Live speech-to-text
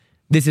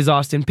This is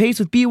Austin Pace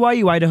with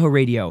BYU Idaho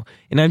Radio,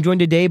 and I'm joined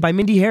today by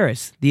Mindy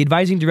Harris, the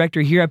advising director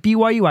here at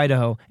BYU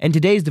Idaho, and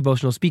today's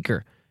devotional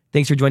speaker.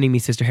 Thanks for joining me,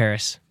 Sister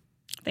Harris.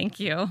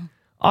 Thank you.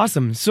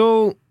 Awesome.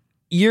 So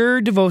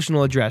your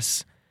devotional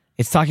address,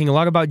 it's talking a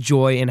lot about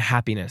joy and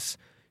happiness.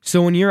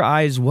 So in your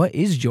eyes, what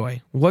is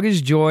joy? What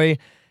is joy?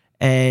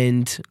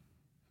 And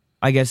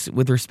I guess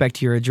with respect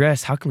to your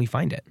address, how can we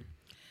find it?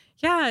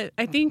 Yeah,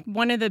 I think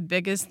one of the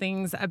biggest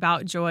things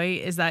about joy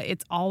is that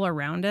it's all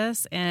around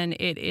us, and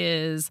it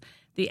is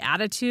the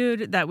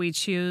attitude that we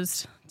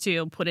choose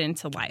to put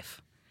into life.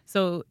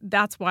 So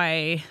that's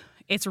why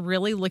it's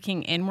really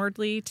looking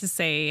inwardly to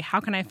say,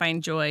 how can I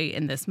find joy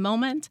in this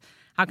moment?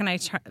 How can I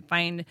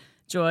find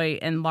joy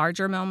in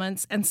larger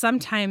moments? And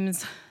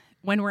sometimes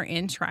when we're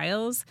in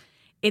trials,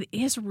 it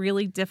is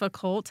really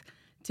difficult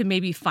to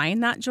maybe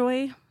find that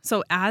joy.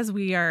 So as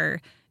we are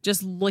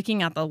just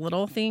looking at the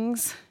little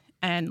things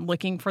and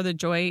looking for the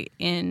joy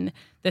in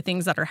the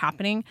things that are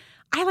happening,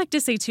 I like to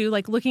say too,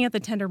 like looking at the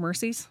tender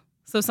mercies.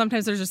 So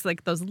sometimes there's just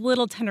like those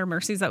little tender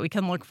mercies that we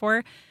can look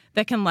for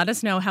that can let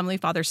us know Heavenly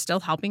Father's still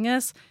helping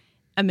us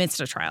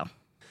amidst a trial.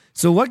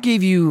 So what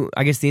gave you,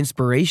 I guess, the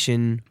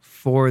inspiration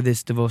for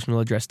this devotional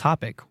address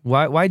topic?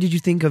 Why did you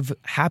think of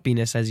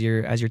happiness as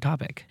your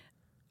topic?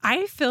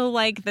 I feel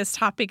like this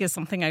topic is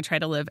something I try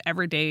to live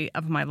every day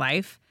of my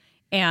life.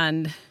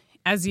 And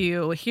as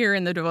you hear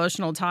in the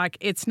devotional talk,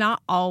 it's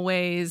not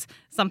always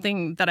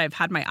something that I've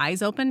had my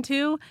eyes open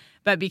to,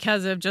 but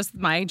because of just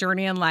my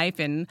journey in life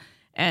and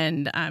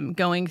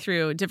going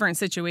through different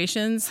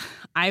situations,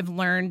 I've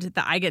learned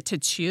that I get to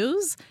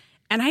choose.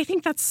 And I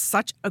think that's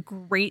such a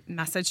great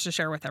message to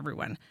share with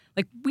everyone.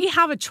 Like, we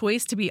have a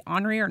choice to be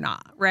ornery or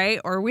not, right?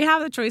 Or we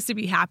have a choice to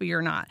be happy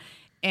or not.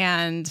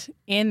 And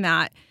in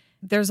that,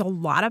 there's a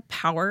lot of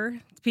power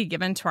to be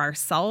given to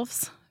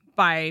ourselves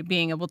by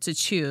being able to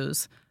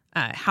choose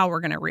how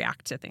we're going to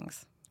react to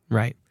things.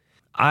 Right.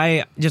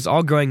 I just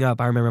all growing up,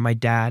 I remember my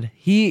dad,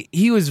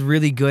 he was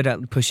really good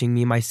at pushing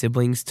me and my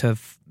siblings to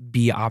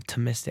be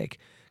optimistic.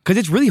 Because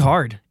it's really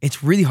hard.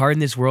 It's really hard in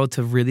this world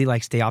to really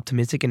like stay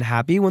optimistic and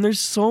happy when there's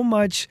so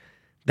much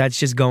that's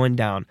just going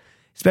down.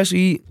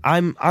 Especially,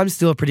 I'm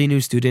still a pretty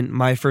new student.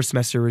 My first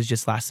semester was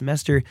just last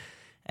semester.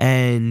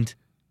 And,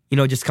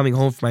 just coming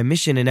home from my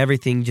mission and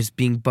everything, just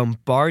being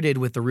bombarded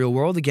with the real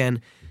world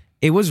again,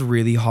 it was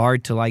really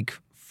hard to like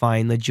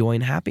find the joy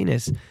and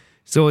happiness.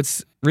 So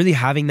it's really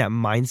having that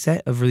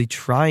mindset of really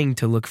trying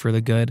to look for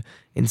the good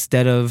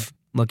instead of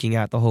looking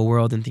at the whole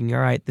world and thinking,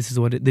 all right, this is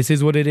what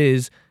it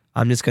is.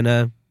 I'm just going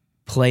to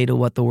play to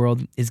what the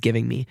world is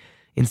giving me,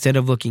 instead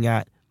of looking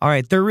at, all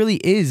right, there really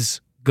is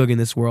good in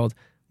this world.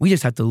 We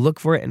just have to look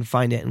for it and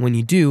find it. And when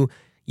you do,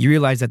 you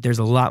realize that there's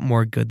a lot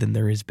more good than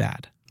there is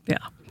bad. Yeah,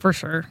 for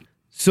sure.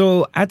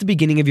 So at the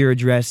beginning of your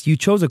address, you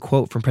chose a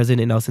quote from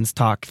President Nelson's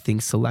talk,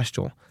 Think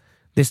Celestial.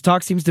 This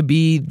talk seems to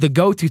be the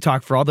go-to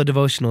talk for all the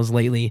devotionals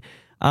lately,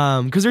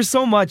 because there's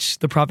so much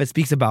the prophet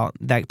speaks about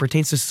that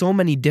pertains to so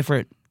many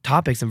different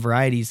topics and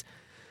varieties.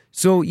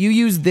 So you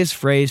use this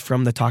phrase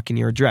from the talk in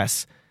your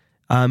address.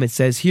 It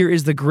says, here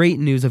is the great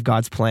news of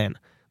God's plan.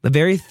 The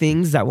very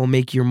things that will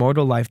make your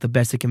mortal life the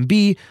best it can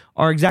be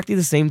are exactly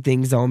the same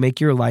things that will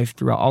make your life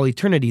throughout all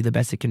eternity the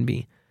best it can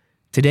be.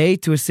 Today,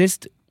 to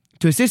assist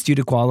you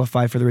to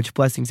qualify for the rich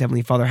blessings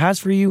Heavenly Father has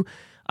for you,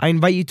 I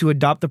invite you to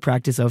adopt the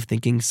practice of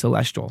thinking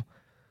celestial.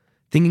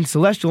 Thinking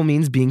celestial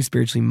means being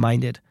spiritually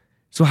minded.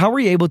 So how were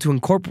you able to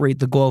incorporate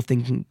the goal of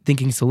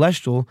thinking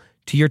celestial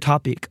to your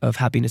topic of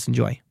happiness and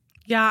joy?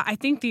 Yeah, I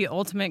think the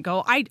ultimate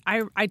goal,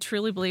 I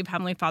truly believe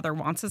Heavenly Father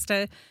wants us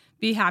to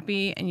be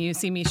happy. And you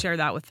see me share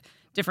that with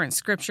different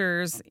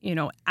scriptures.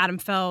 Adam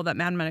fell that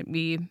man might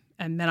be,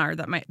 and men are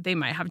that they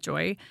might have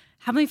joy.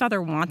 Heavenly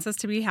Father wants us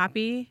to be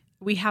happy.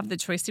 We have the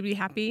choice to be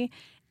happy.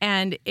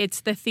 And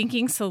it's the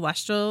thinking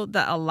celestial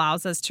that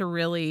allows us to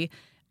really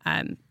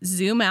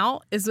zoom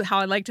out, is how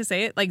I like to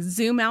say it, like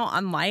zoom out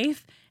on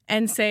life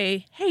and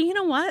say, hey, you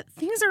know what?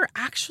 Things are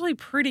actually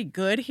pretty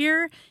good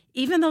here,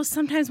 even though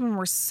sometimes when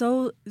we're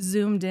so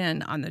zoomed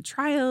in on the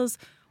trials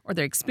or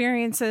the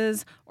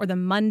experiences or the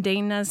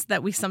mundaneness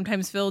that we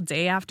sometimes feel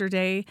day after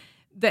day,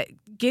 that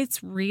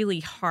gets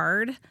really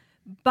hard.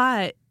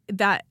 But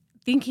that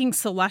thinking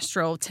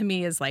celestial to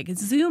me is like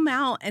zoom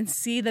out and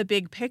see the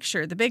big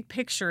picture. The big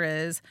picture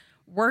is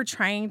we're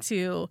trying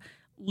to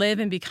live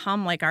and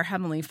become like our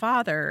Heavenly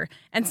Father.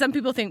 And some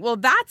people think, well,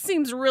 that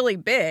seems really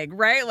big,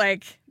 right?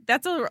 Like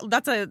that's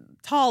a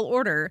tall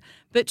order.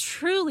 But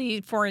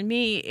truly for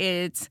me,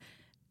 it's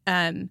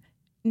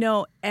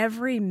no,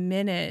 every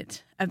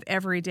minute of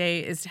every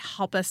day is to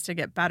help us to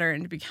get better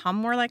and to become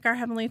more like our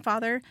Heavenly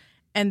Father.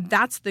 And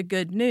that's the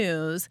good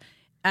news.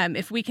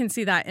 If we can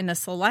see that in a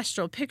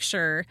celestial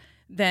picture,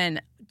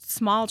 then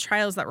small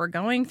trials that we're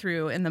going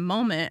through in the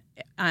moment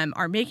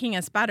are making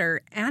us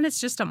better. And it's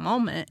just a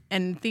moment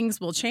and things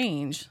will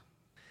change.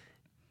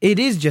 It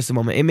is just a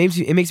moment. It makes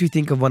me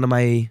think of one of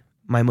my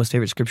most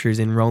favorite scriptures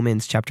in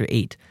Romans chapter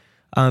 8,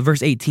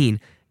 verse 18.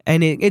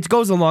 And it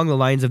goes along the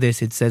lines of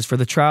this. It says, for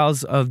the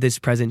trials of this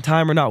present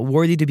time are not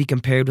worthy to be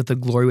compared with the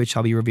glory which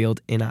shall be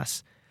revealed in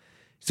us.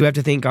 So we have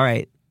to think, all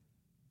right,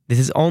 this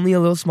is only a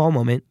little small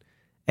moment.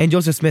 And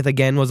Joseph Smith,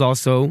 again, was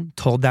also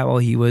told that while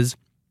he was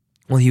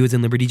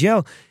in Liberty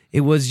Jail.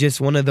 It was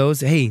just one of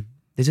those, hey,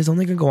 this is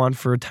only going to go on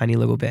for a tiny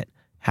little bit.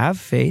 Have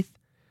faith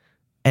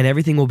and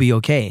everything will be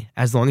okay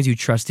as long as you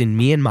trust in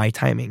me and my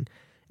timing.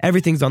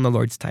 Everything's on the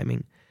Lord's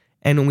timing.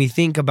 And when we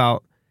think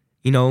about,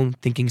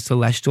 thinking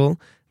celestial,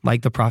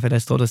 like the prophet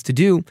has told us to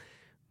do,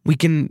 we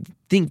can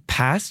think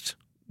past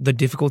the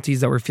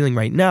difficulties that we're feeling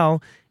right now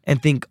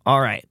and think,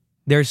 all right,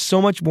 there's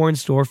so much more in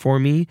store for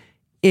me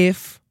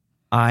if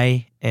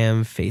I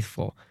am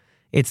faithful.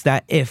 It's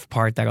that if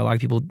part that a lot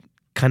of people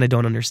kind of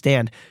don't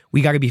understand.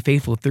 We got to be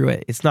faithful through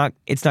it. It's not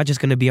just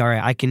going to be, all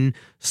right, I can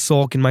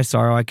sulk in my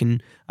sorrow. I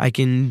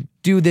can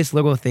do this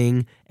little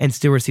thing and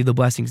still receive the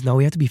blessings. No,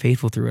 we have to be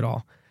faithful through it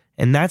all.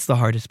 And that's the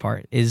hardest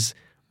part, is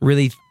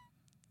really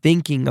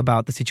thinking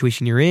about the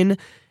situation you're in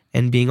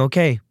and being,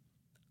 okay,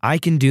 I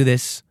can do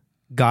this.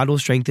 God will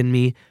strengthen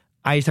me.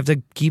 I just have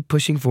to keep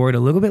pushing forward a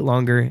little bit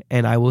longer,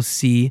 and I will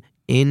see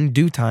in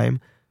due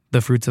time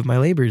the fruits of my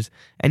labors.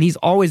 And he's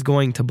always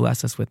going to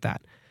bless us with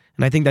that.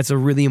 And I think that's a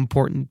really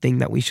important thing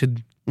that we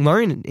should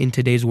learn in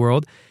today's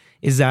world,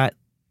 is that,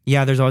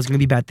 yeah, there's always going to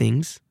be bad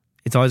things.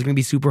 It's always going to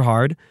be super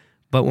hard.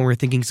 But when we're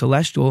thinking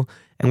celestial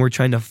and we're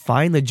trying to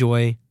find the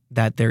joy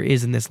that there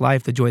is in this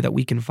life, the joy that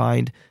we can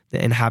find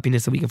and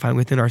happiness that we can find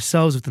within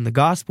ourselves, within the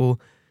gospel,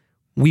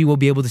 we will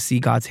be able to see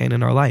God's hand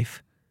in our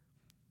life.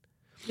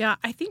 Yeah,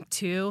 I think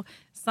too,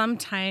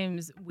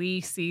 sometimes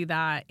we see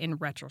that in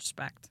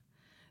retrospect.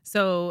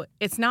 So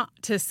it's not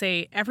to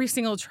say every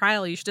single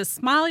trial you should just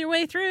smile your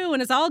way through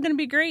and it's all going to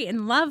be great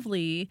and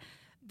lovely.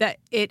 That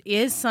it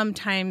is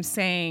sometimes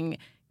saying,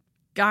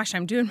 gosh,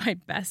 I'm doing my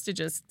best to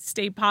just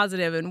stay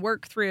positive and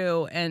work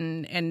through,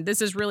 and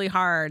this is really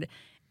hard.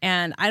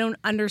 And I don't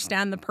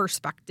understand the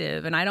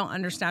perspective, and I don't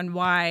understand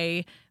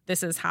why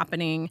this is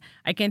happening.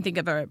 I can think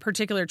of a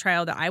particular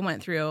trial that I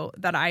went through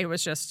that I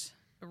was just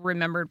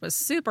remembered was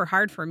super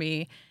hard for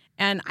me.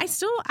 And I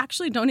still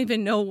actually don't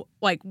even know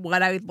what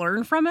I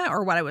learned from it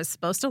or what I was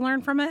supposed to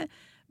learn from it.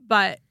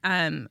 But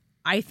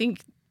I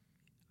think,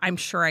 I'm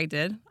sure I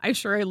did. I'm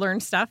sure I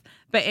learned stuff.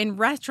 But in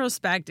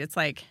retrospect, it's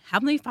like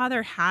Heavenly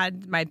Father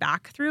had my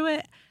back through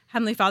it.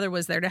 Heavenly Father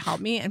was there to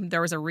help me, and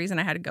there was a reason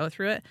I had to go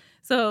through it.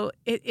 So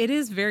it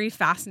is very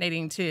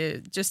fascinating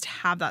to just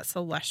have that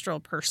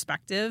celestial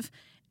perspective.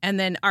 And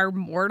then our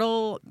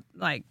mortal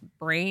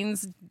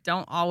brains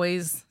don't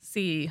always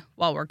see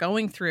while we're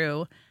going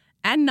through,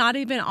 and not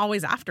even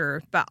always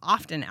after, but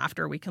often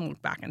after we can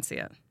look back and see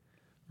it.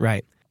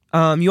 Right.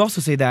 You also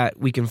say that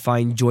we can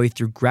find joy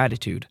through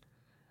gratitude.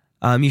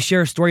 You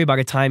share a story about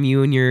a time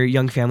you and your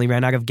young family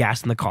ran out of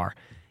gas in the car.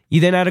 You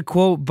then had a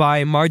quote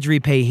by Marjorie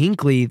Pay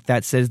Hinckley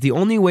that says, the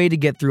only way to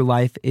get through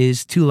life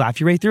is to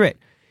laugh your way through it.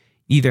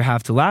 You either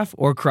have to laugh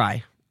or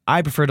cry.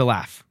 I prefer to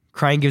laugh.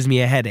 Crying gives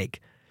me a headache.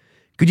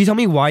 Could you tell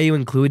me why you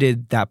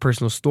included that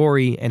personal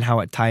story and how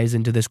it ties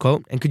into this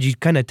quote? And could you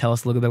kind of tell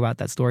us a little bit about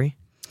that story?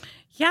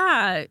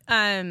 Yeah,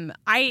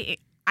 I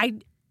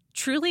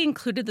truly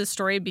included the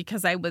story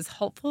because I was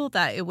hopeful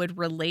that it would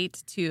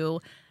relate to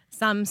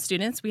some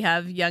students. We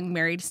have young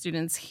married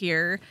students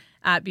here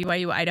at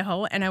BYU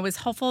Idaho, and I was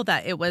hopeful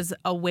that it was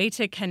a way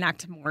to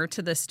connect more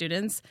to the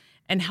students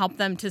and help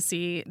them to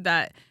see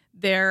that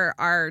there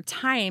are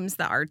times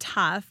that are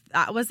tough.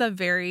 That was a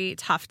very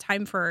tough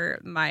time for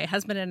my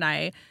husband and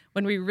I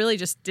when we really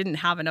just didn't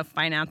have enough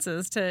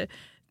finances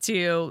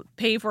to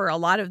pay for a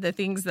lot of the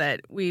things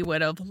that we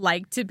would have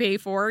liked to pay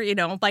for,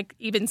 like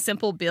even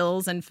simple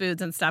bills and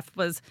foods and stuff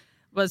was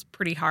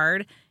pretty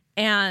hard.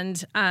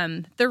 And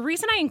the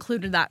reason I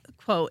included that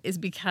quote is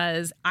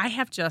because I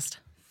have just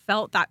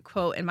felt that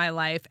quote in my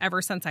life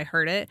ever since I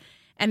heard it.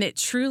 And it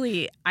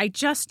truly, I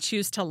just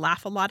choose to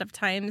laugh a lot of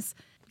times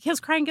because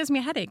crying gives me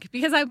a headache,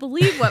 because I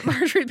believe what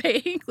Marjorie Pay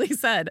Hinckley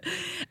said.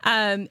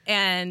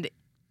 And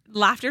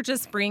laughter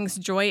just brings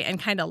joy and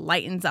kind of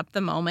lightens up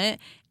the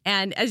moment.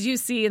 And as you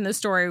see in the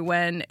story,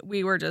 when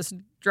we were just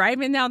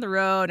driving down the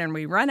road and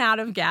we run out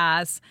of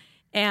gas,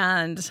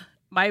 and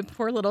my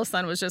poor little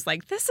son was just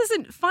like, this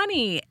isn't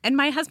funny. And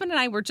my husband and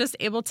I were just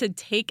able to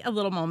take a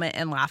little moment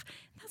and laugh.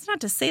 That's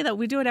not to say that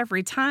we do it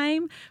every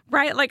time,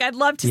 right? I'd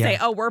love to say,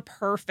 oh, we're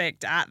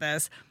perfect at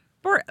this.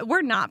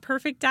 We're not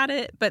perfect at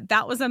it, but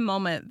that was a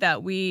moment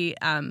that we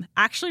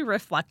actually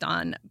reflect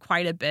on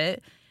quite a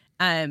bit.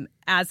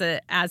 As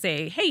a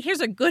hey, here's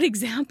a good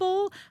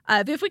example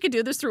of if we could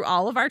do this through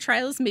all of our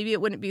trials, maybe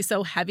it wouldn't be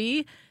so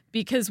heavy,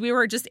 because we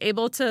were just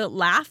able to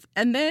laugh.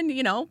 And then,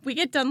 we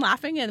get done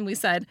laughing and we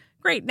said,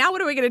 great, now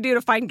what are we going to do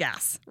to find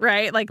gas,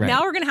 right? Right.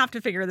 Now we're going to have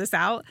to figure this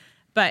out.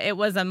 But it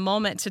was a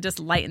moment to just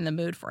lighten the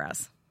mood for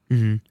us.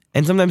 Mm-hmm.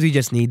 And sometimes we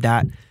just need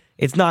that.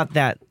 It's not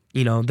that,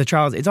 the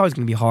trials, it's always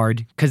going to be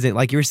hard because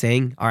like you were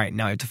saying, all right,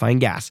 now I have to find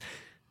gas.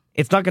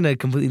 It's not going to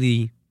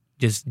completely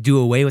just do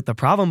away with the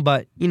problem,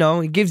 but,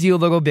 it gives you a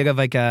little bit of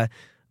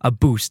a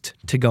boost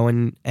to go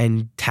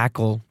and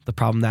tackle the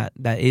problem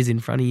that is in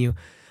front of you.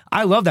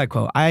 I love that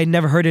quote. I had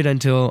never heard it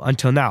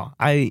until now.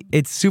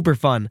 It's super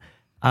fun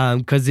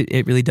because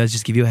it really does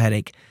just give you a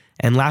headache.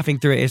 And laughing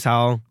through it is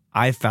how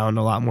I found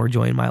a lot more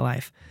joy in my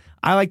life.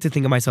 I like to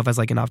think of myself as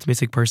like an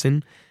optimistic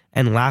person,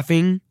 and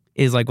laughing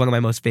is like one of my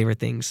most favorite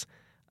things.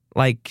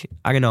 Like,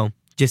 I don't know,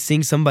 just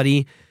seeing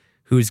somebody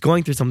who's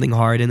going through something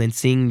hard and then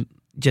seeing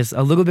just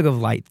a little bit of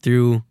light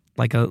through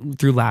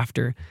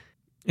laughter.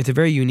 It's a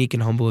very unique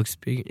and humble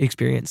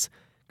experience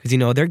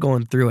because, they're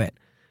going through it.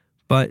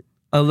 But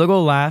a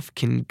little laugh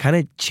can kind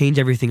of change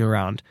everything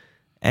around.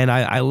 And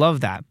I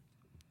love that.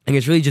 And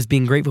it's really just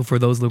being grateful for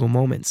those little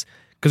moments,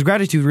 because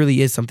gratitude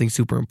really is something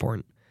super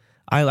important.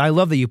 I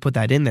love that you put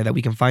that in there, that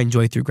we can find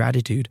joy through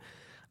gratitude.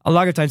 A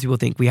lot of times people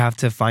think we have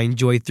to find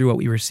joy through what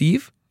we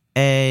receive,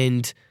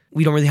 and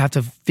we don't really have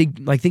to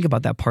think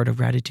about that part of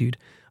gratitude,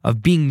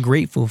 of being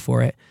grateful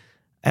for it.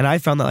 And I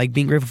found that like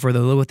being grateful for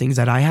the little things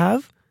that I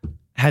have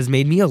has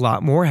made me a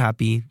lot more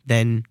happy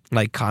than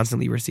like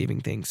constantly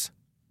receiving things.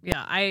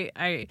 Yeah,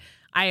 I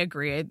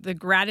agree. The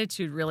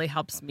gratitude really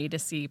helps me to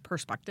see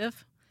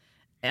perspective.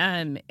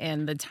 And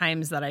the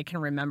times that I can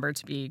remember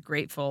to be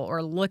grateful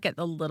or look at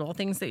the little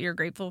things that you're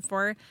grateful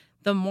for,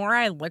 the more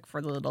I look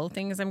for the little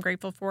things I'm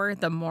grateful for,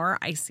 the more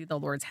I see the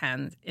Lord's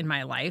hand in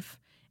my life.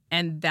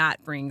 And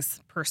that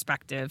brings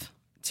perspective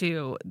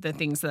to the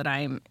things that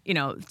I'm,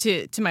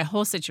 to my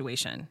whole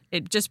situation.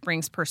 It just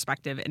brings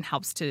perspective and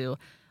helps to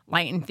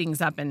lighten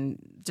things up and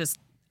just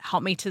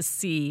help me to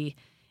see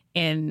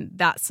in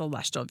that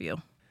celestial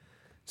view.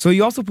 So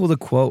you also pulled a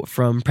quote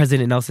from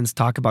President Nelson's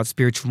talk about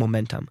spiritual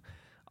momentum.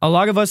 A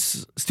lot of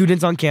us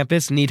students on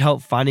campus need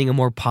help finding a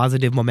more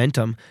positive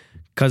momentum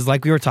because,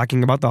 like we were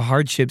talking about, the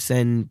hardships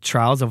and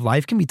trials of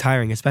life can be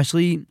tiring,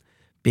 especially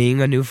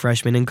being a new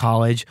freshman in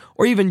college,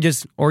 or even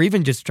just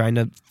trying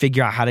to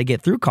figure out how to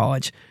get through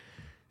college.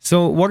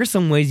 So what are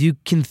some ways you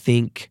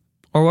think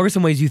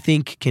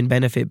can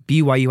benefit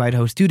BYU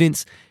Idaho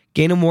students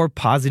gain a more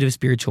positive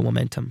spiritual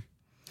momentum?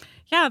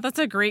 Yeah, that's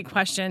a great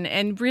question.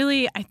 And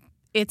really,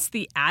 it's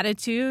the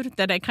attitude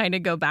that I kind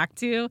of go back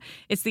to.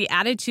 It's the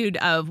attitude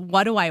of,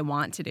 what do I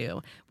want to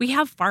do? We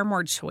have far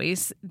more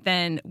choice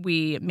than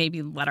we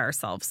maybe let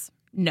ourselves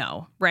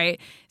know, right?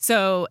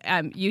 So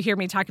you hear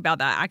me talk about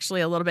that actually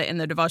a little bit in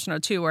the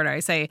devotional too, where I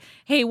say,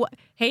 hey,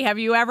 have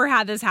you ever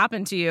had this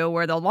happen to you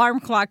where the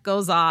alarm clock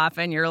goes off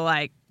and you're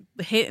like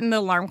hitting the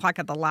alarm clock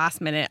at the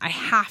last minute?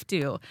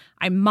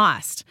 I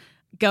must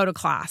go to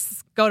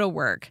class, go to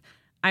work.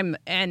 And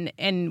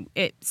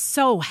it's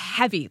so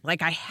heavy,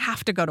 like I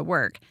have to go to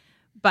work.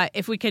 But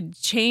if we could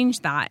change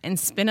that and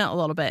spin it a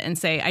little bit and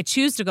say, I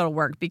choose to go to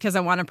work because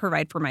I want to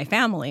provide for my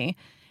family,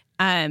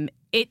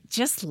 it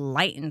just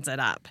lightens it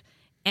up.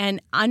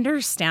 And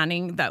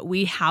understanding that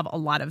we have a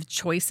lot of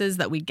choices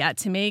that we get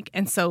to make.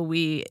 And so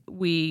we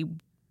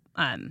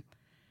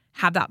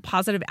have that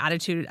positive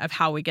attitude of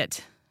how we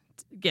get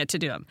to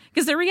do them.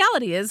 Because the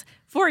reality is,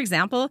 for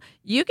example,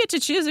 you get to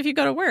choose if you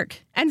go to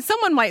work. And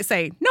someone might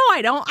say, no,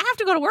 I don't. I have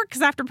to go to work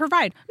because I have to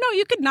provide. No,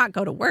 you could not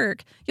go to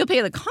work. You'll pay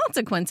the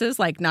consequences,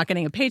 like not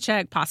getting a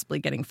paycheck, possibly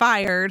getting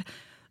fired,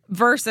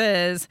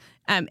 versus,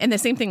 and the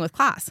same thing with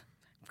class.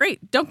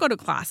 Great, don't go to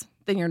class.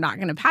 Then you're not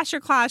going to pass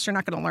your class. You're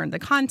not going to learn the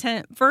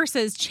content,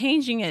 versus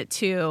changing it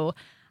to,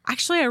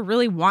 actually, I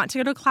really want to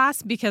go to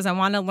class because I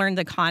want to learn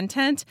the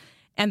content.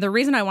 And the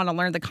reason I want to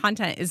learn the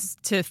content is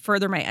to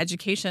further my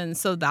education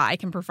so that I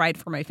can provide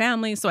for my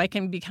family, so I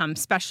can become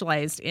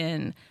specialized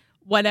in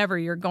whatever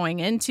you're going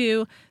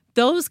into.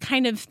 Those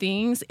kind of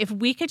things, if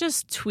we could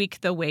just tweak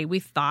the way we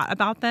thought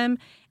about them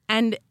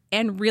and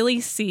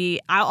really see,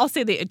 I'll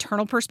say the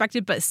eternal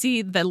perspective, but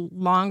see the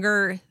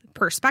longer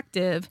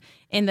perspective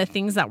in the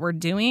things that we're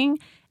doing,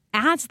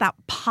 adds that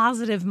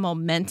positive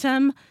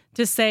momentum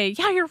to say,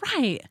 yeah, you're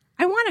right.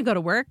 I want to go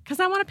to work because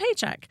I want a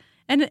paycheck.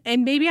 And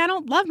maybe I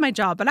don't love my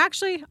job, but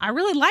actually I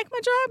really like my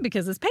job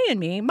because it's paying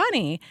me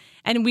money.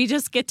 And we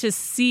just get to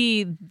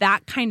see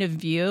that kind of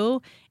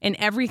view in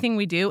everything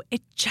we do.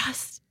 It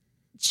just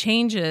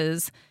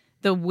changes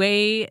the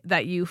way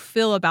that you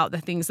feel about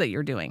the things that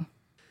you're doing.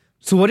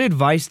 So what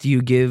advice do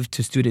you give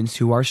to students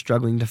who are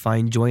struggling to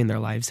find joy in their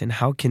lives, and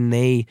how can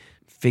they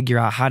figure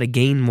out how to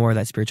gain more of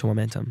that spiritual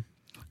momentum?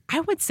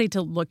 I would say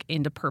to look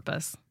into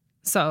purpose.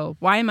 So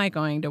why am I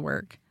going to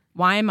work?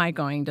 Why am I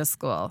going to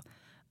school?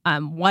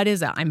 What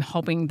is it I'm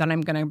hoping that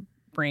I'm going to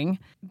bring?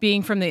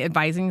 Being from the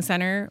advising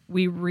center,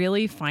 we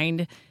really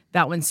find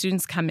that when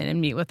students come in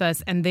and meet with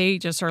us and they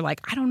just are like,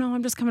 I don't know,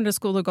 I'm just coming to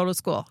school to go to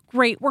school.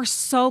 Great. We're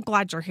so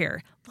glad you're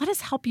here. Let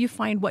us help you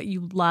find what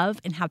you love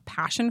and have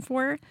passion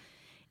for.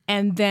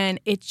 And then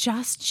it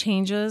just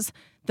changes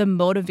the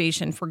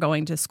motivation for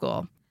going to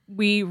school.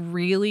 We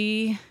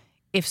really,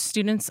 if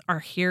students are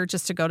here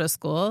just to go to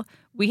school,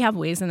 we have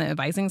ways in the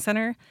advising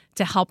center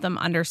to help them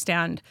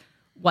understand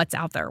what's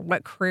out there,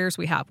 what careers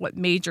we have, what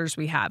majors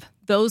we have,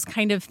 those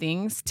kind of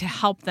things to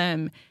help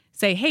them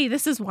say, hey,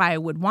 this is why I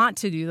would want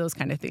to do those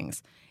kind of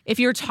things. If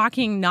you're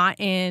talking not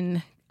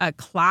in a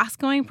class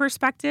going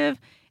perspective,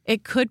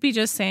 it could be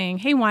just saying,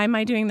 hey, why am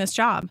I doing this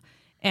job?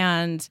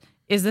 And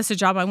is this a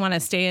job I want to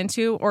stay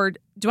into? Or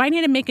do I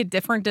need to make a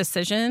different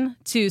decision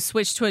to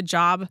switch to a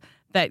job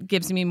that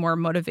gives me more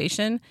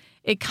motivation?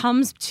 It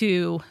comes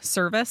to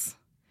service.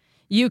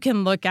 You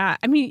can look at,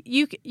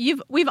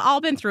 we've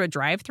all been through a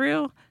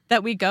drive-through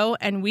that we go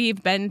and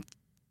we've been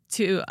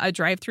to a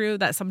drive-through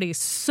that somebody's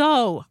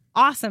so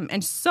awesome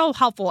and so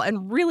helpful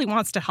and really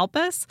wants to help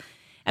us.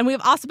 And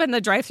we've also been in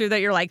the drive-through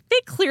that you're like, they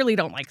clearly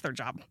don't like their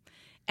job.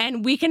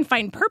 And we can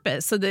find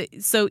purpose.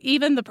 So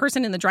even the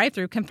person in the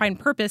drive-through can find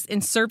purpose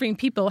in serving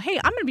people. Hey,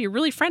 I'm going to be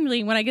really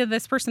friendly when I give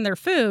this person their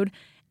food.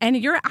 And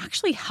you're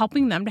actually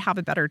helping them to have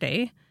a better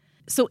day.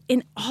 So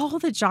in all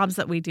the jobs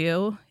that we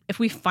do, if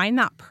we find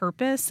that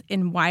purpose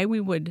in why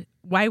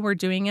we're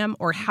doing them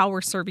or how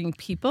we're serving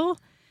people,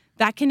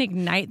 that can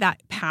ignite that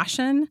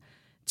passion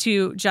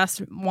to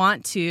just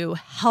want to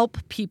help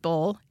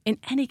people in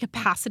any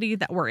capacity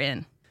that we're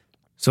in.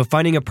 So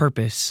finding a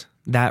purpose,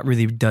 that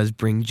really does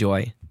bring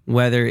joy,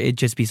 whether it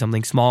just be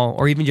something small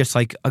or even just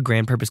like a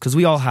grand purpose, because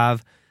we all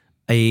have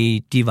a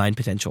divine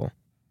potential,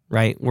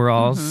 right? We're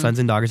all sons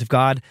and daughters of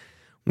God.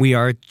 We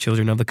are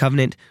children of the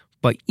covenant,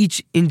 but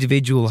each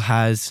individual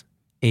has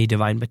a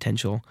divine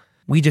potential.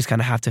 We just kind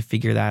of have to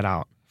figure that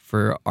out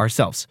for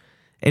ourselves.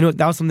 And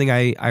that was something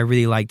I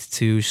really liked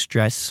to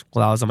stress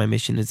while I was on my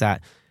mission, is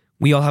that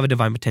we all have a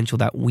divine potential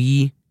that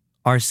we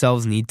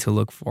ourselves need to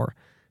look for.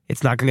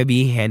 It's not going to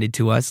be handed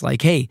to us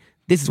like, hey,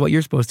 this is what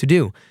you're supposed to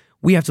do.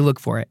 We have to look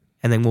for it.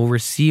 And then we'll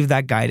receive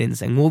that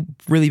guidance and we'll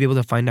really be able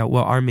to find out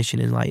what our mission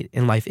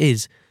in life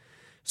is.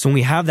 So when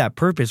we have that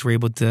purpose, we're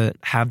able to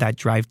have that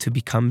drive to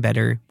become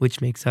better,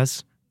 which makes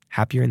us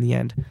happier in the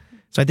end.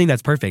 So I think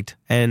that's perfect.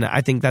 And I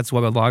think that's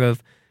what a lot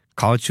of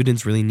college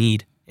students really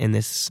need in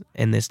this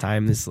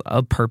time,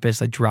 a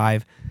purpose, a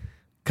drive.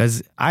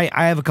 Because I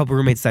have a couple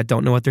roommates that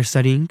don't know what they're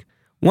studying.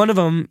 One of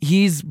them,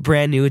 he's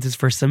brand new. It's his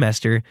first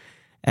semester.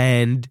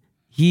 And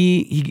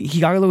he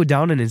got a little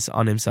down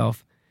on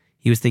himself.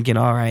 He was thinking,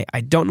 all right,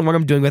 I don't know what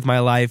I'm doing with my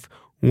life.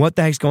 What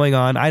the heck's going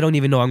on? I don't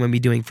even know what I'm going to be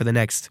doing for the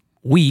next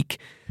week.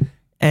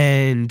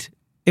 And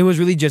it was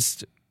really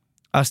just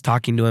us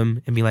talking to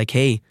him and be like,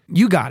 hey,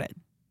 you got it.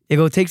 It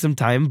will take some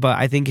time, but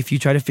I think if you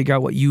try to figure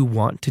out what you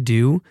want to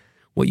do,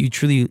 what you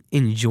truly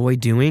enjoy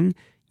doing,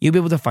 you'll be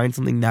able to find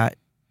something that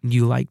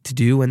you like to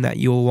do and that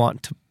you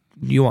want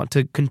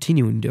to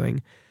continue in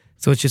doing.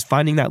 So it's just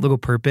finding that little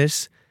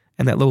purpose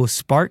and that little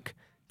spark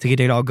to get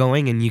it all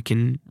going, and you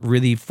can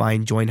really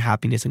find joy and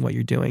happiness in what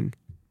you're doing.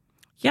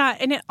 Yeah,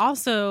 and it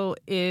also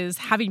is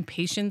having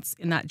patience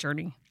in that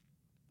journey.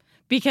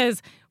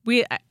 Because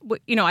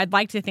I'd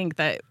like to think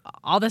that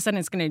all of a sudden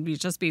it's going to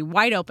just be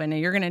wide open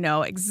and you're going to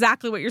know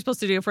exactly what you're supposed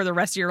to do for the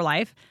rest of your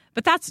life.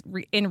 But that's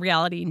in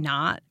reality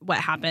not what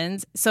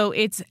happens. So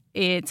it's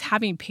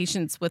having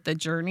patience with the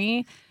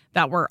journey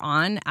that we're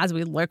on as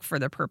we look for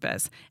the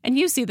purpose. And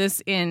you see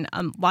this in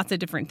lots of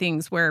different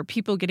things where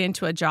people get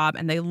into a job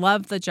and they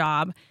love the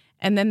job,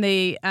 and then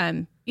they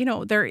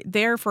they're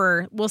there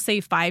for, we'll say,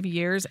 5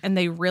 years, and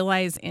they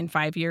realize in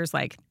 5 years,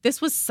 like,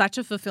 this was such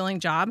a fulfilling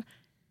job.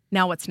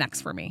 Now what's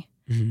next for me?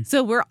 Mm-hmm.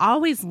 So we're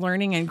always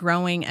learning and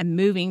growing and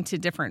moving to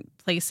different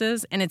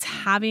places, and it's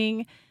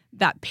having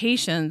that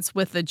patience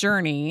with the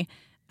journey.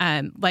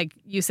 Like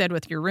you said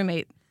with your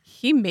roommate,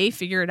 he may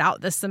figure it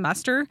out this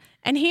semester,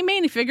 and he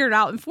may figure it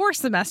out in 4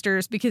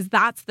 semesters because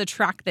that's the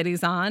track that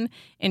he's on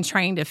in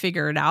trying to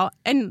figure it out.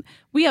 And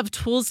we have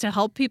tools to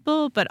help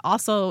people, but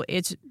also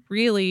it's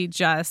really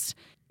just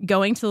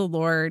going to the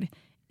Lord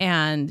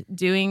and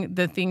doing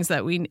the things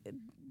we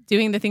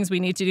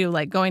need to do,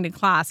 like going to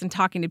class and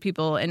talking to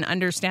people and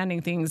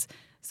understanding things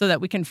so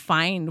that we can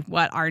find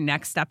what our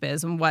next step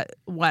is and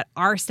what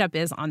our step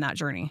is on that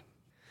journey.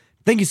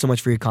 Thank you so much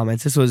for your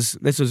comments. This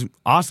was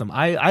awesome.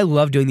 I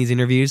love doing these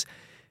interviews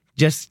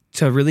just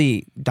to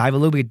really dive a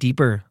little bit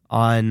deeper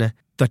on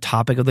the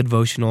topic of the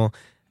devotional,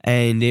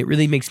 and it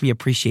really makes me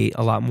appreciate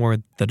a lot more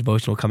the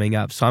devotional coming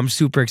up. So I'm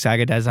super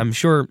excited, as I'm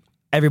sure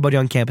everybody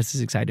on campus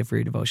is excited for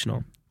your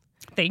devotional.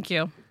 Thank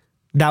you.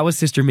 That was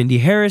Sister Mindy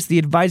Harris, the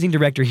advising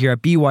director here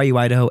at BYU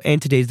Idaho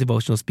and today's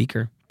devotional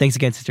speaker. Thanks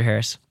again, Sister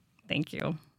Harris. Thank you.